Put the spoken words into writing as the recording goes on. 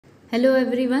Hello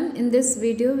everyone, in this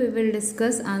video we will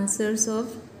discuss answers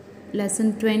of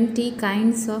lesson 20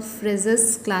 kinds of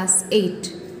phrases class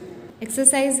 8.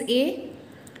 Exercise A.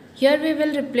 Here we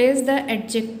will replace the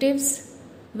adjectives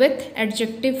with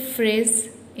adjective phrase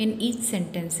in each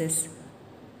sentences.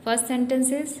 First sentence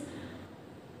is,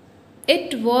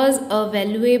 it was a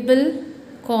valuable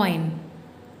coin.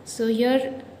 So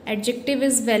here adjective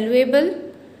is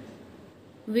valuable.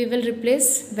 We will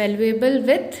replace valuable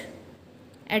with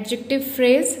adjective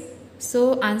phrase.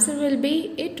 So answer will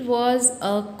be, it was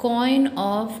a coin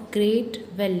of great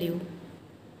value.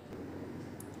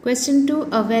 Question 2.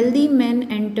 A wealthy man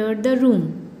entered the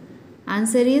room.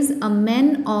 Answer is a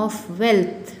man of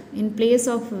wealth. In place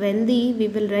of wealthy, we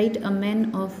will write a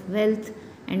man of wealth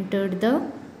entered the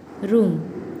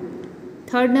room.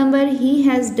 Third number, he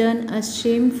has done a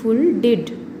shameful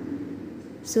deed.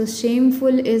 So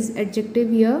shameful is adjective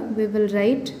here. We will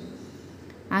write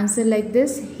answer like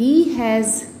this, he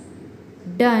has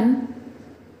done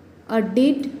a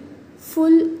deed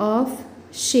full of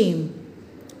shame.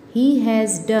 He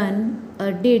has done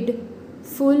a deed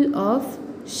full of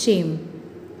shame.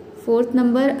 Fourth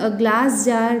number, a glass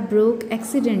jar broke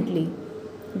accidentally.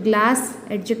 Glass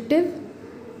adjective.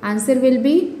 Answer will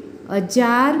be a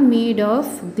jar made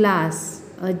of glass.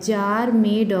 A jar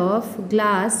made of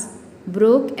glass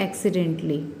broke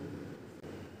accidentally.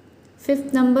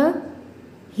 Fifth number,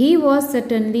 he was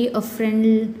certainly a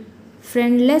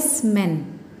friendless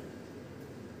man.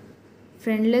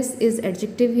 Friendless is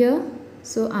adjective here.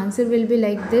 So answer will be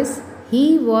like this.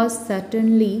 He was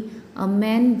certainly a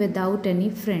man without any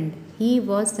friend. He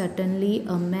was certainly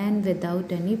a man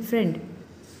without any friend.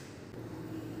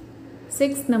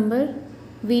 Sixth number,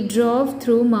 we drove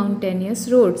through mountainous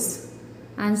roads.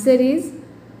 Answer is,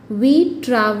 we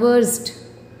traversed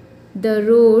the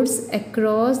roads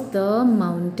across the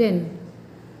mountain.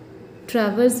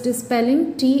 Traversed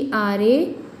spelling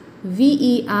Traversed.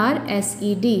 We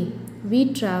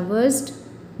traversed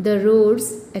the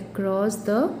roads across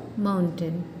the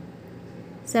mountain.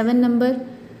 7 number,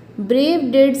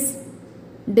 brave deeds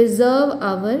deserve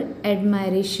our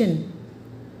admiration.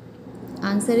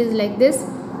 Answer is like this,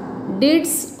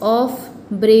 deeds of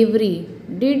bravery.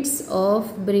 Deeds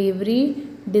of bravery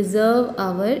deserve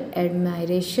our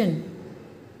admiration.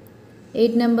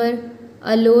 8 number,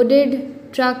 a loaded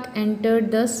truck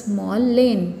entered the small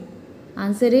lane.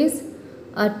 Answer is,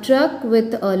 a truck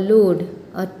with a load.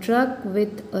 A truck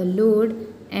with a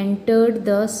load entered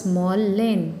the small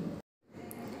lane.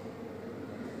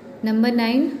 Number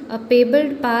 9. A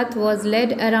pebbled path was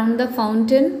led around the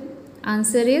fountain.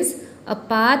 Answer is, a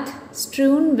path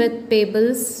strewn with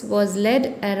pebbles was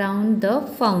led around the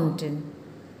fountain.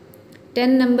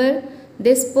 10 number,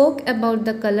 they spoke about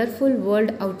the colorful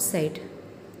world outside.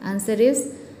 Answer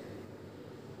is,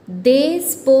 they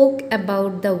spoke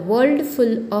about the world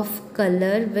full of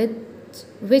color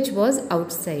which was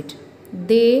outside.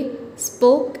 They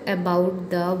spoke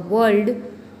about the world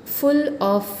full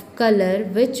of color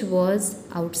which was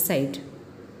outside.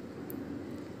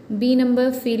 B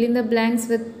number, fill in the blanks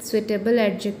with suitable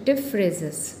adjective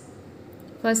phrases.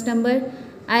 First number,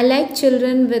 I like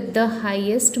children with the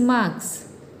highest marks.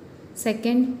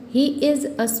 Second, he is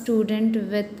a student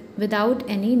without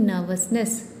any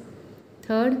nervousness.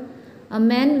 Third, a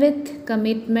man with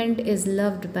commitment is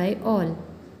loved by all.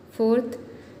 Fourth,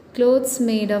 clothes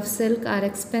made of silk are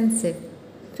expensive.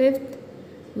 Fifth,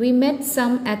 we met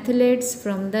some athletes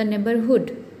from the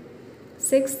neighborhood.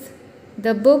 Sixth,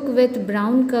 the book with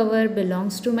brown cover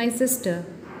belongs to my sister.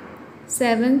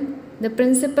 Seventh, the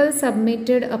principal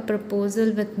submitted a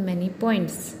proposal with many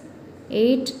points.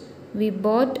 8. We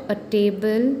bought a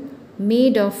table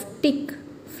made of teak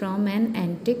from an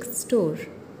antique store.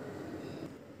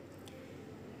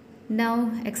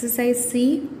 Now exercise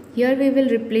C. Here we will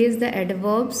replace the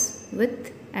adverbs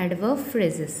with adverb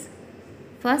phrases.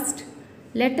 First,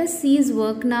 let us cease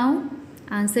work now.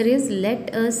 Answer is,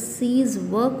 let us cease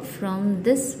work from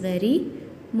this very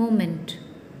moment.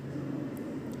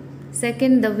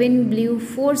 Second, the wind blew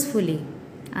forcefully.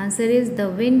 Answer is, the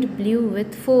wind blew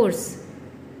with force.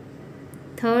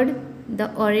 Third,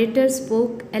 the orator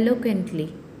spoke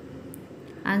eloquently.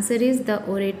 Answer is, the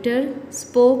orator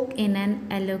spoke in an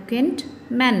eloquent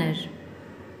manner.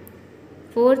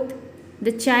 Fourth,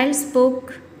 the child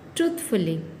spoke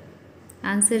truthfully.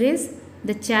 Answer is,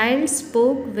 the child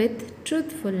spoke with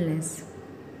truthfulness.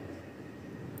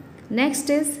 Next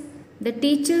is, the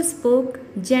teacher spoke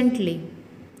gently.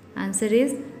 Answer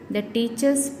is, the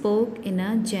teacher spoke in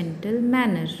a gentle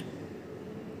manner.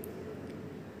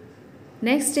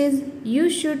 Next is, you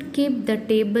should keep the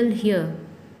table here.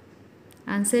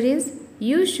 Answer is,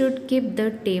 You should keep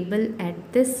the table at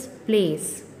this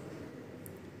place.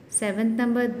 7th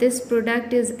number, this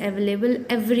product is available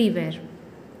everywhere.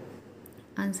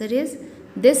 Answer is,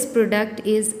 this product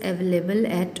is available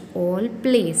at all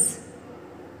places.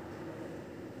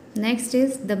 Next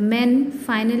is, the man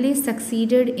finally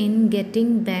succeeded in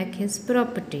getting back his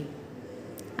property.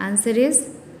 Answer is,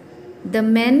 the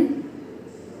man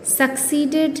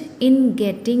succeeded in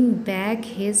getting back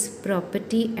his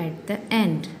property at the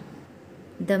end.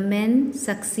 The man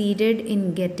succeeded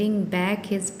in getting back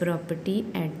his property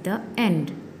at the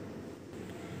end.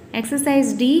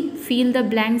 Exercise D, fill the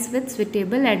blanks with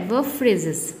suitable adverb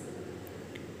phrases.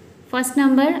 First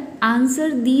number,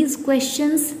 answer these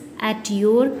questions at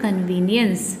your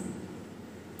convenience.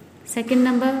 Second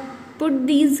number, put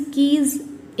these keys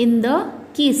in the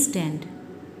key stand.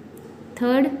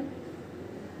 Third,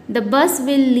 the bus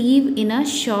will leave in a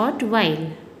short while.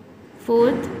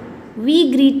 Fourth,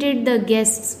 we greeted the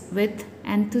guests with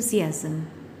enthusiasm.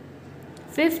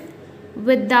 Fifth,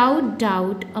 without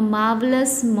doubt, a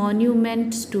marvelous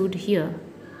monument stood here.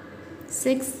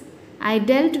 Sixth, I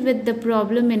dealt with the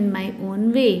problem in my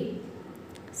own way.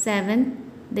 Seventh,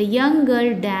 the young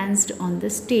girl danced on the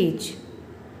stage.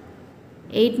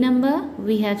 8 number,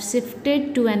 we have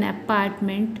shifted to an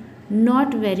apartment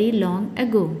not very long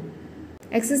ago.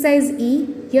 Exercise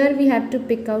E, here we have to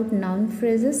pick out noun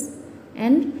phrases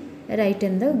and write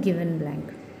in the given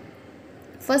blank.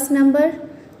 First number,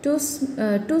 to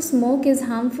smoke is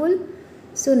harmful.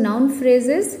 So noun phrase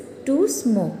is to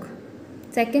smoke.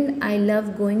 Second, I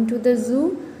love going to the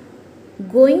zoo.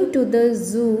 Going to the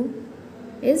zoo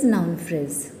is noun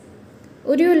phrase.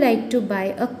 Would you like to buy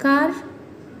a car?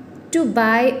 To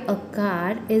buy a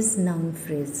car is noun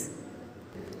phrase.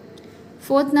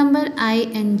 Fourth number, I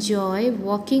enjoy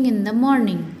walking in the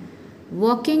morning.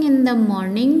 Walking in the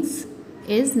mornings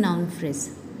is noun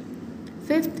phrase.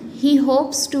 Fifth, he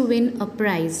hopes to win a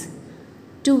prize.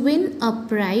 To win a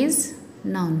prize,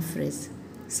 noun phrase.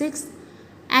 Sixth,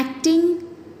 acting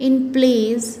in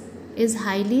plays is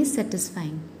highly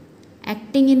satisfying.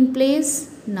 Acting in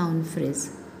plays, noun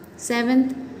phrase.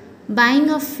 Seventh, buying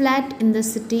a flat in the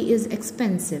city is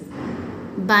expensive.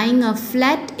 Buying a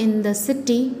flat in the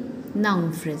city,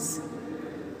 noun phrase.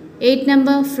 8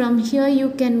 number, from here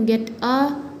you can get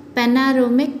a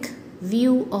panoramic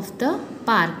view of the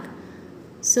park.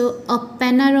 So a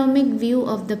panoramic view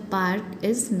of the park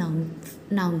is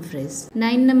noun phrase.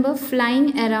 9 number,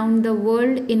 flying around the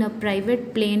world in a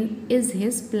private plane is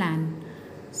his plan.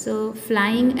 So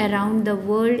flying around the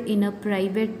world in a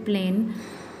private plane,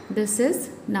 this is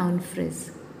noun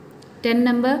phrase. 10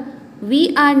 number,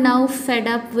 we are now fed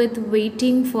up with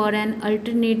waiting for an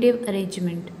alternative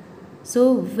arrangement.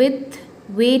 So with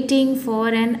waiting for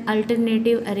an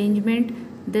alternative arrangement,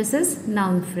 this is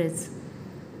noun phrase.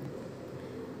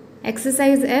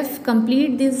 Exercise F,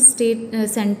 complete this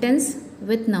sentence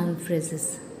with noun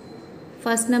phrases.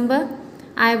 First number,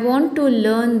 I want to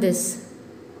learn this.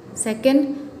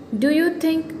 Second, do you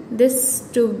think this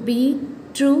to be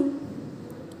true?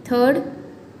 Third,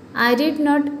 I did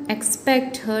not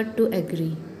expect her to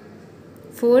agree.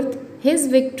 Fourth, his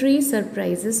victory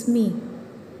surprises me.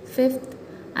 Fifth,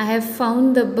 I have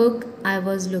found the book I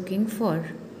was looking for.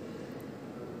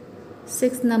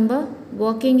 Sixth number,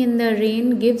 walking in the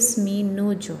rain gives me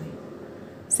no joy.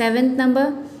 Seventh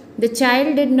number, the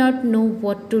child did not know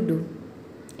what to do.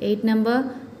 8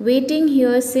 number, waiting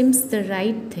here seems the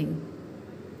right thing.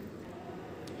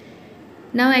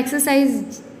 Now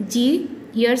exercise G,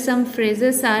 here some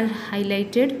phrases are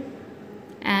highlighted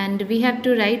and we have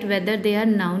to write whether they are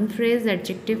noun phrase,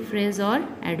 adjective phrase or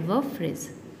adverb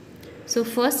phrase. So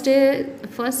first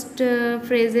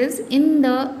phrase is in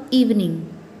the evening.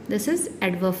 This is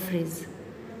adverb phrase.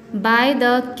 By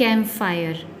the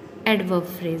campfire, adverb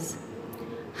phrase.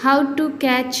 How to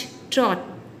catch trout,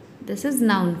 this is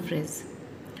noun phrase.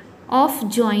 Of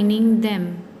joining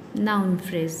them, noun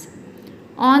phrase.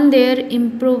 On their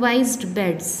improvised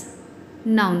beds,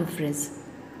 noun phrase.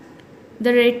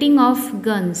 The rating of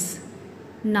guns,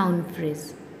 noun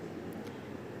phrase.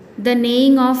 The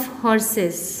neighing of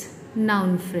horses,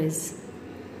 noun phrase.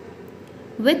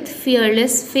 With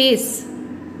fearless face,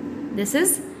 this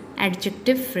is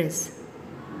adjective phrase.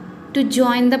 To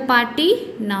join the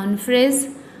party, noun phrase.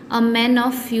 A man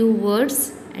of few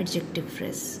words, adjective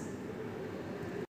phrase.